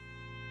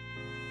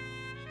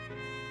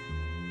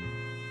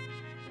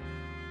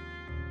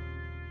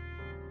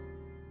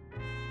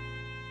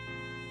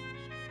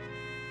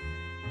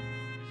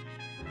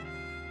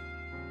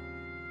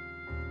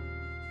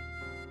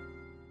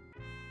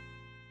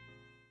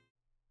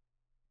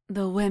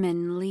The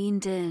women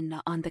leaned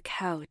in on the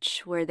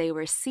couch where they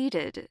were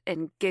seated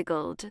and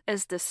giggled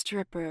as the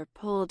stripper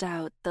pulled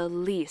out the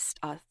least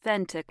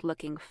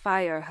authentic-looking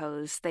fire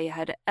hose they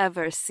had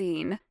ever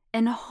seen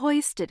and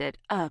hoisted it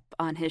up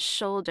on his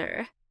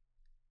shoulder.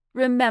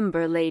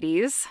 "Remember,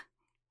 ladies,"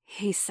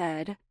 he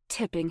said,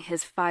 tipping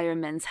his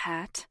fireman's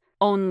hat,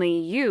 "only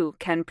you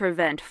can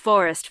prevent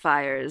forest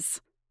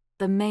fires."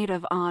 The maid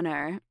of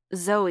honor,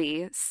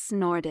 Zoe,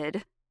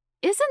 snorted.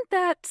 "Isn't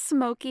that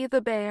Smokey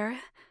the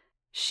Bear?"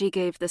 She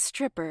gave the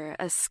stripper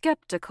a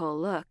skeptical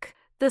look.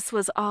 This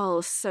was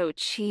all so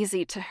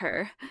cheesy to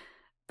her.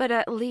 But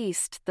at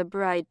least the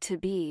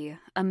bride-to-be,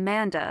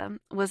 Amanda,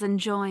 was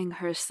enjoying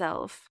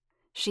herself.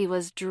 She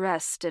was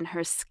dressed in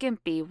her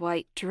skimpy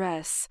white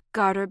dress,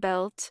 garter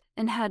belt,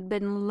 and had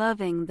been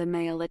loving the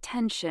male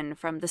attention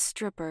from the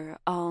stripper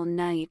all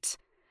night.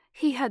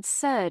 He had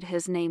said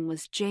his name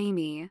was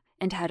Jamie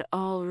and had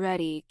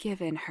already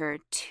given her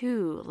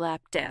 2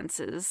 lap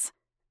dances.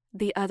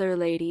 The other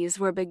ladies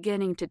were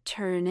beginning to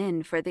turn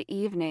in for the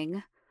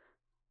evening,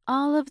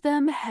 all of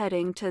them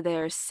heading to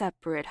their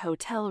separate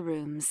hotel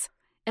rooms.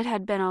 It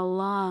had been a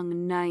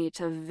long night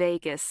of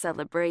Vegas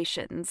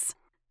celebrations.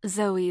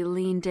 Zoe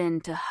leaned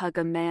in to hug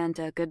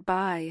Amanda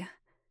goodbye.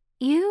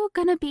 "You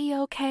gonna be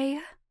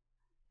okay?"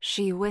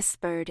 she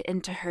whispered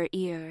into her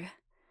ear.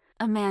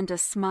 Amanda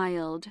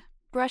smiled,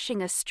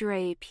 brushing a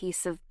stray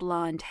piece of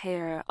blonde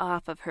hair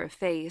off of her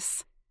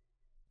face.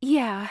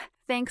 "Yeah,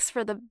 thanks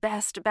for the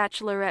best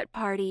bachelorette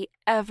party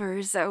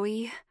ever,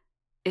 Zoe."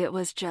 It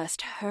was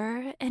just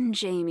her and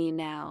Jamie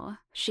now.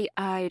 She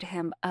eyed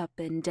him up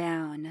and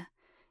down.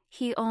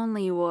 He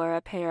only wore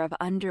a pair of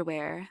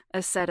underwear,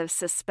 a set of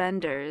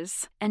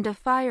suspenders, and a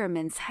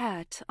fireman's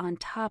hat on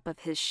top of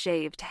his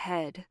shaved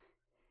head.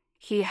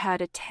 He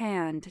had a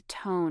tanned,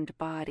 toned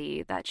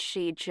body that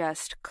she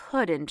just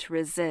couldn't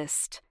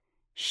resist.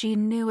 She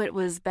knew it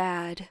was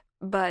bad,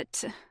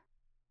 but...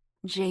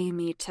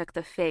 Jamie took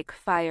the fake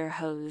fire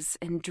hose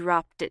and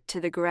dropped it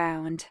to the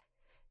ground.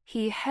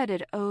 He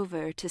headed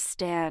over to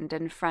stand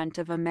in front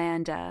of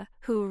Amanda,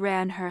 who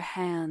ran her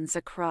hands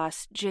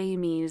across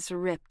Jamie's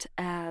ripped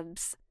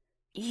abs.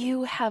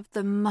 "You have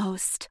the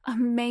most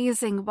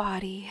amazing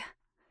body,"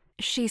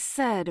 she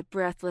said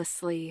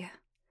breathlessly,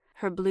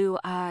 her blue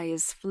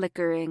eyes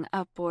flickering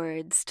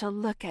upwards to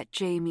look at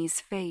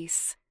Jamie's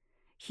face.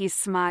 He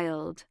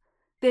smiled.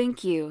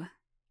 "Thank you.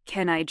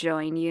 Can I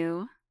join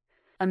you?"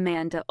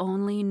 Amanda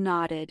only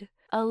nodded,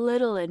 a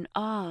little in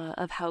awe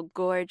of how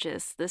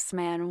gorgeous this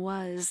man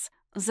was.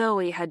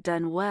 Zoe had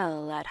done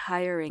well at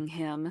hiring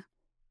him.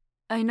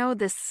 I know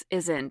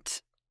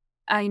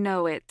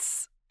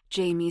it's,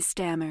 Jamie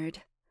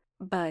stammered.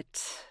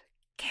 "But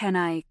can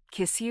I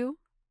kiss you?"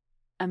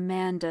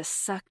 Amanda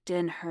sucked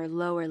in her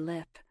lower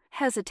lip,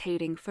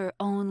 hesitating for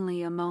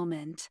only a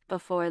moment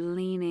before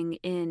leaning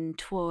in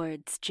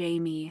towards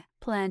Jamie,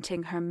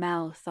 planting her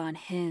mouth on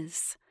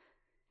his.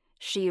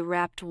 She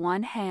wrapped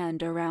one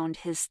hand around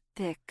his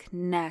thick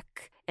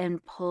neck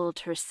and pulled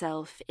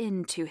herself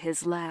into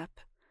his lap.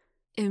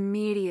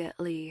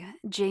 Immediately,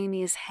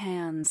 Jamie's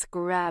hands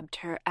grabbed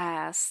her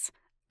ass.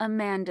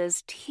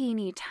 Amanda's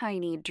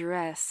teeny-tiny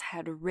dress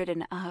had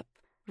ridden up,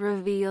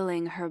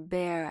 revealing her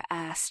bare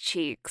ass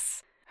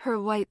cheeks. Her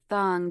white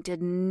thong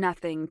did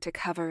nothing to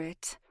cover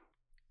it.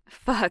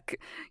 "Fuck,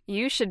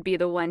 you should be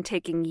the one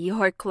taking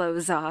your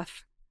clothes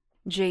off."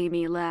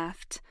 Jamie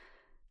laughed.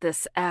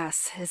 "This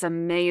ass is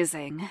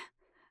amazing."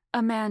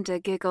 Amanda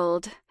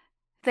giggled.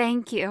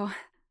 "Thank you."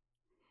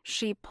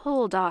 She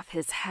pulled off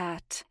his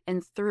hat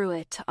and threw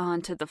it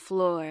onto the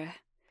floor.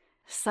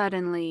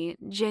 Suddenly,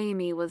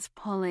 Jamie was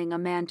pulling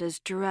Amanda's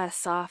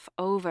dress off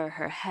over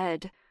her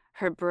head.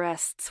 Her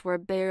breasts were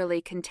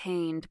barely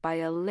contained by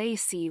a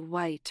lacy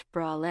white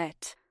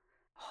bralette.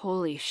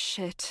 "Holy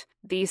shit,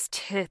 these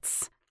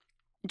tits,"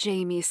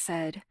 Jamie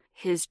said,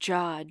 his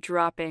jaw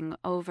dropping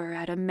over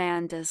at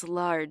Amanda's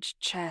large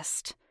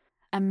chest.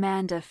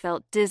 Amanda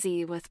felt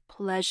dizzy with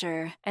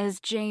pleasure as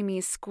Jamie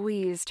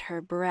squeezed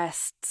her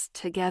breasts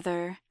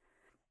together.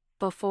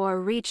 Before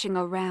reaching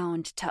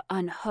around to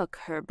unhook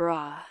her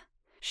bra,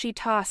 she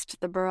tossed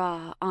the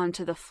bra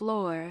onto the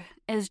floor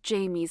as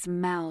Jamie's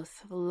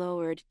mouth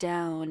lowered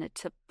down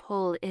to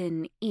pull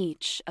in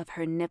each of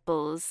her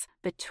nipples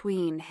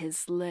between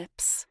his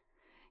lips.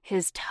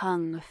 His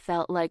tongue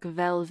felt like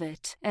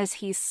velvet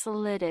as he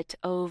slid it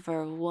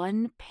over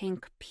one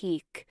pink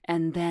peak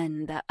and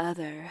then the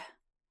other.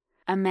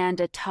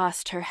 Amanda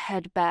tossed her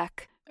head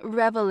back,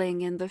 reveling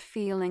in the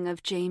feeling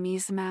of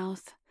Jamie's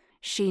mouth.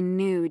 She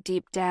knew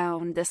deep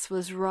down this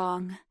was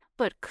wrong,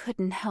 but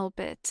couldn't help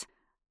it.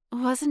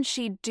 Wasn't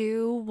she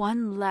due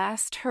one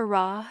last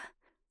hurrah?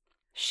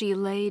 She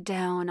lay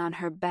down on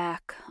her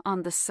back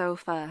on the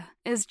sofa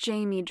as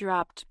Jamie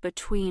dropped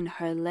between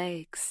her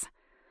legs.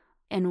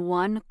 In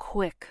one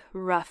quick,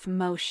 rough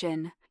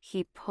motion,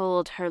 he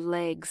pulled her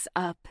legs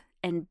up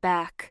and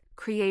back,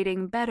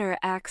 creating better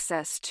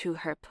access to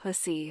her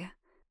pussy.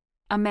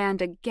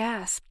 Amanda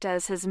gasped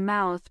as his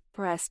mouth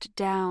pressed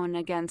down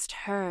against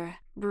her,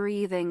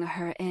 breathing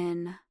her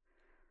in.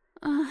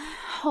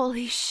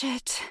 Holy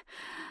shit.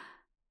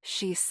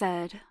 she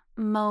said,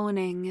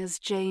 moaning as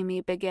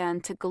Jamie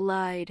began to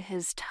glide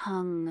his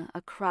tongue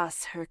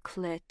across her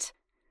clit.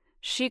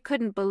 She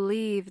couldn't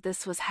believe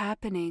this was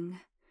happening.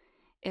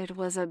 It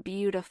was a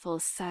beautiful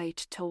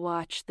sight to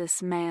watch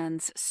this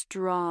man's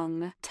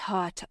strong,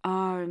 taut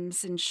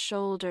arms and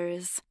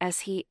shoulders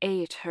as he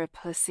ate her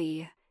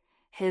pussy,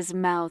 his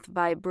mouth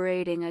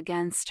vibrating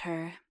against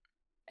her.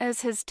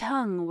 As his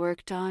tongue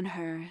worked on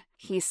her,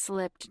 he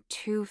slipped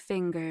 2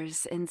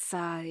 fingers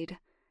inside.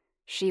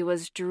 She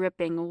was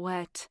dripping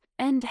wet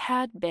and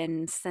had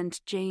been since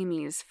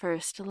Jamie's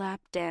first lap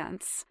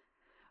dance.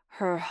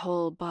 Her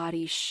whole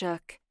body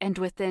shook, and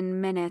within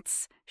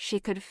minutes she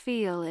could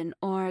feel an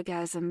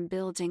orgasm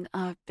building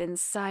up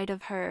inside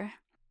of her.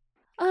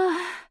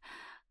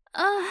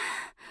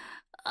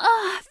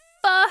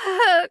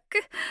 Fuck!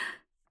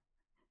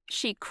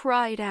 She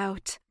cried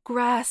out,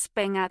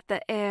 grasping at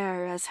the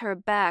air as her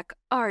back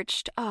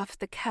arched off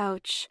the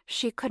couch.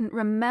 She couldn't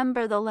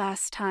remember the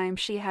last time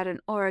she had an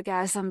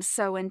orgasm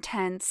so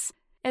intense.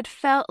 It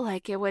felt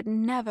like it would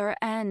never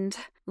end,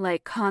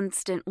 like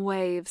constant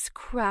waves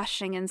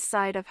crashing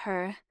inside of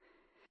her.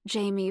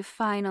 Jamie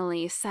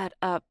finally sat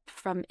up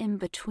from in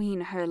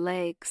between her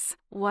legs,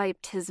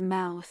 wiped his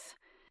mouth,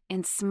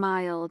 and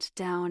smiled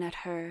down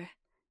at her.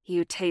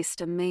 "You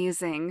taste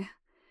amazing,"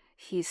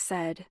 he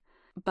said.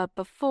 But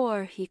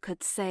before he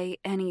could say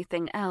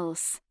anything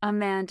else,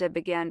 Amanda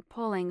began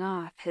pulling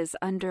off his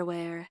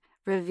underwear,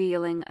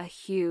 revealing a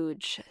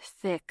huge,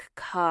 thick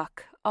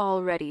cock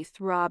already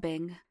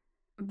throbbing.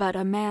 But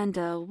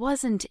Amanda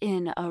wasn't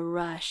in a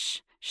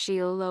rush.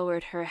 She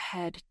lowered her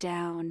head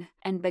down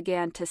and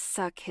began to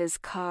suck his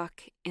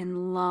cock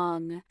in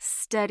long,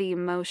 steady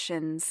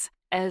motions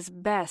as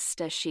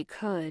best as she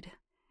could.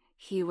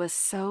 He was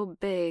so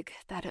big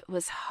that it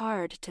was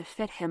hard to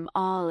fit him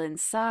all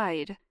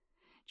inside.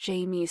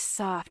 Jamie's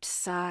soft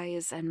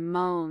sighs and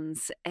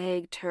moans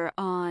egged her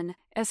on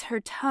as her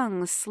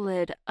tongue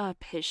slid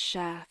up his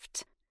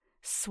shaft,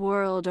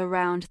 swirled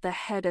around the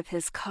head of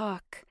his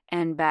cock,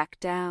 and back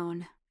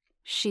down.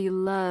 She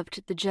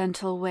loved the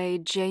gentle way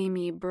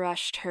Jamie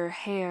brushed her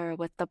hair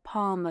with the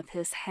palm of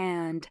his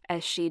hand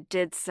as she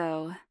did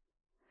so.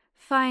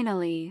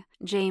 Finally,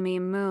 Jamie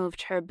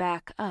moved her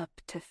back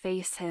up to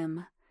face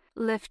him,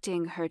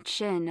 lifting her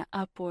chin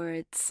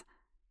upwards.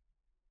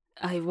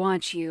 "I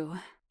want you,"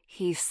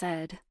 he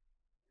said.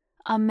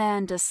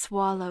 Amanda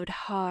swallowed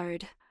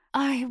hard.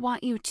 "I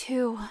want you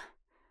too."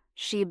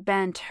 She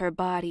bent her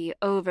body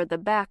over the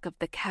back of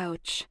the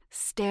couch,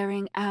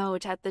 staring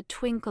out at the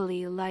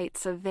twinkly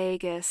lights of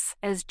Vegas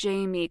as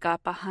Jamie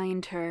got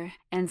behind her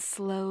and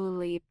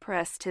slowly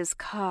pressed his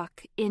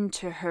cock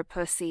into her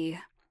pussy.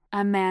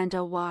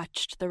 Amanda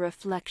watched the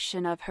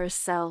reflection of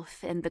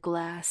herself in the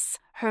glass,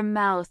 her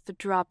mouth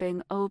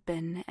dropping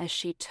open as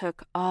she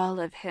took all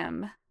of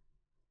him.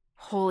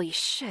 "Holy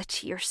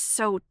shit, you're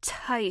so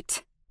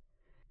tight,"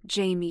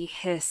 Jamie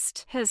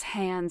hissed, his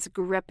hands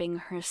gripping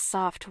her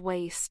soft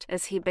waist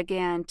as he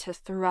began to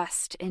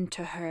thrust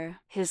into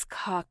her. His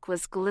cock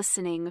was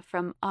glistening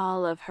from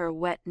all of her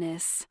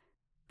wetness.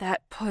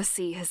 "That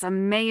pussy is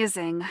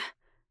amazing."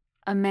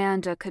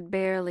 Amanda could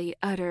barely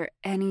utter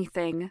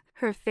anything.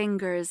 Her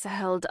fingers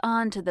held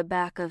onto the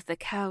back of the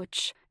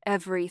couch,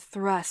 every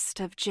thrust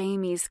of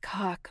Jamie's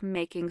cock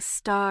making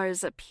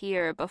stars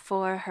appear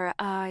before her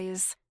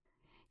eyes.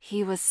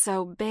 He was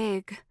so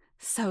big,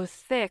 so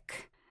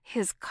thick.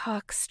 His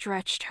cock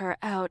stretched her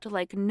out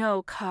like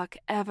no cock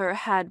ever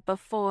had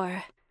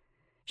before.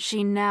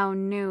 She now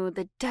knew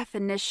the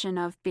definition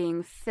of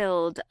being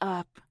filled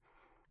up.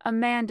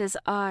 Amanda's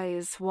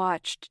eyes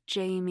watched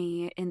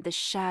Jamie in the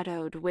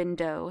shadowed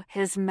window,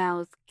 his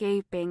mouth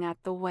gaping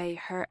at the way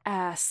her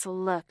ass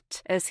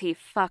looked as he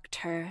fucked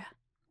her.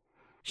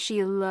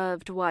 She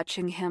loved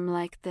watching him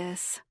like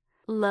this,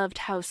 loved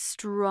how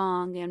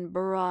strong and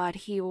broad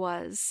he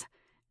was.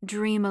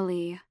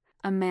 Dreamily,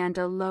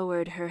 Amanda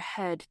lowered her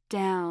head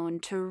down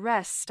to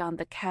rest on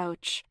the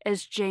couch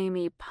as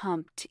Jamie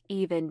pumped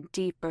even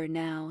deeper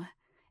now,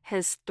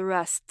 his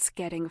thrusts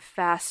getting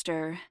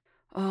faster.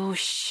 "Oh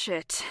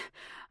shit,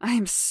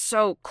 I'm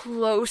so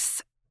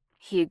close,"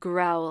 he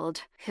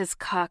growled, his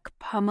cock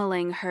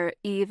pummeling her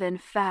even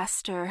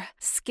faster,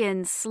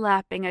 skin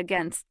slapping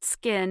against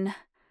skin.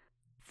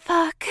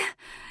 "Fuck,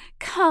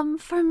 come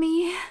for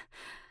me,"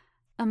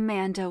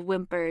 Amanda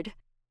whimpered.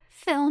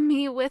 "Fill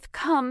me with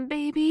cum,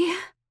 baby."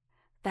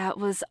 That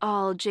was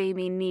all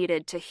Jamie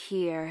needed to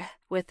hear.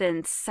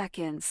 Within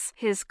seconds,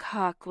 his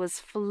cock was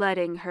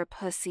flooding her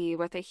pussy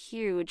with a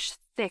huge,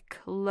 thick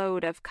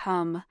load of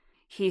cum.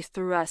 He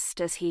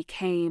thrust as he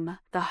came,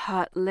 the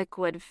hot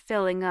liquid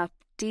filling up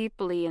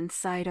deeply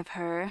inside of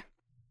her.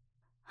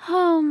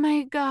 "Oh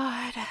my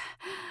God.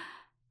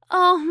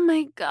 Oh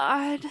my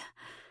God."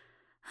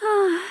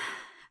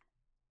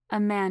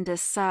 Amanda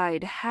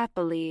sighed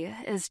happily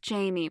as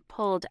Jamie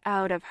pulled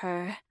out of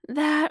her.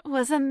 "That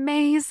was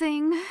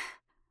amazing."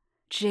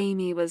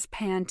 Jamie was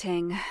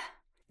panting.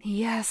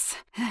 "Yes,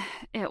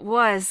 it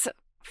was.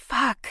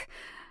 Fuck."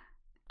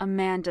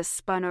 Amanda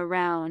spun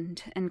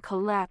around and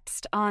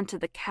collapsed onto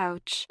the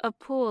couch, a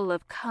pool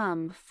of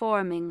cum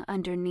forming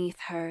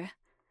underneath her.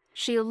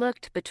 She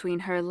looked between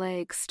her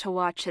legs to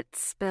watch it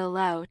spill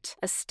out,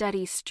 a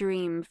steady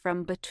stream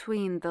from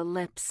between the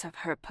lips of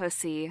her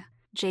pussy.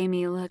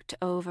 Jamie looked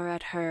over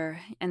at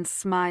her and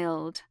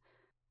smiled.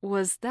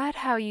 "Was that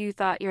how you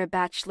thought your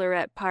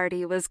bachelorette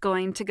party was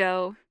going to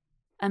go?"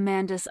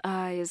 Amanda's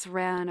eyes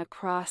ran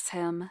across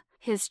him.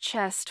 His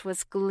chest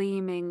was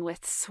gleaming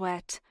with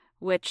sweat,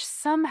 which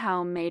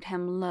somehow made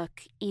him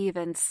look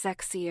even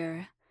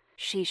sexier.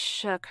 She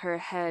shook her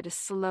head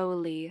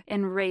slowly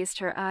and raised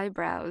her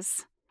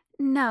eyebrows.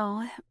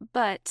 "No,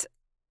 but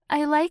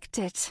I liked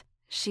it."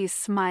 She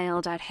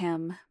smiled at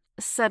him,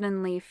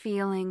 suddenly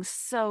feeling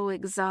so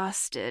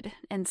exhausted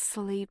and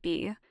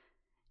sleepy.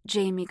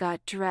 Jamie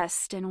got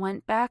dressed and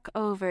went back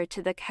over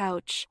to the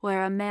couch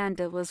where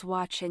Amanda was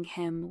watching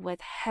him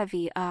with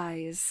heavy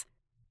eyes.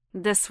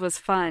 "This was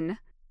fun,"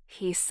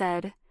 he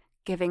said,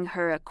 giving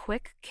her a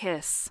quick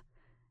kiss.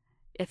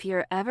 "If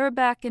you're ever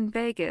back in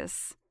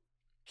Vegas..."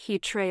 He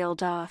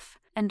trailed off,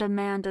 and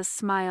Amanda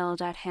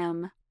smiled at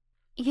him.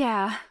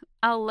 "Yeah,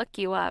 I'll look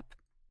you up."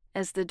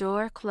 As the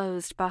door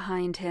closed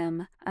behind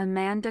him,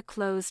 Amanda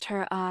closed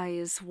her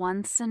eyes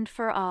once and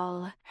for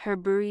all, her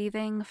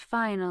breathing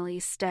finally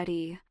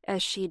steady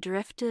as she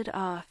drifted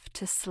off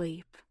to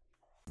sleep.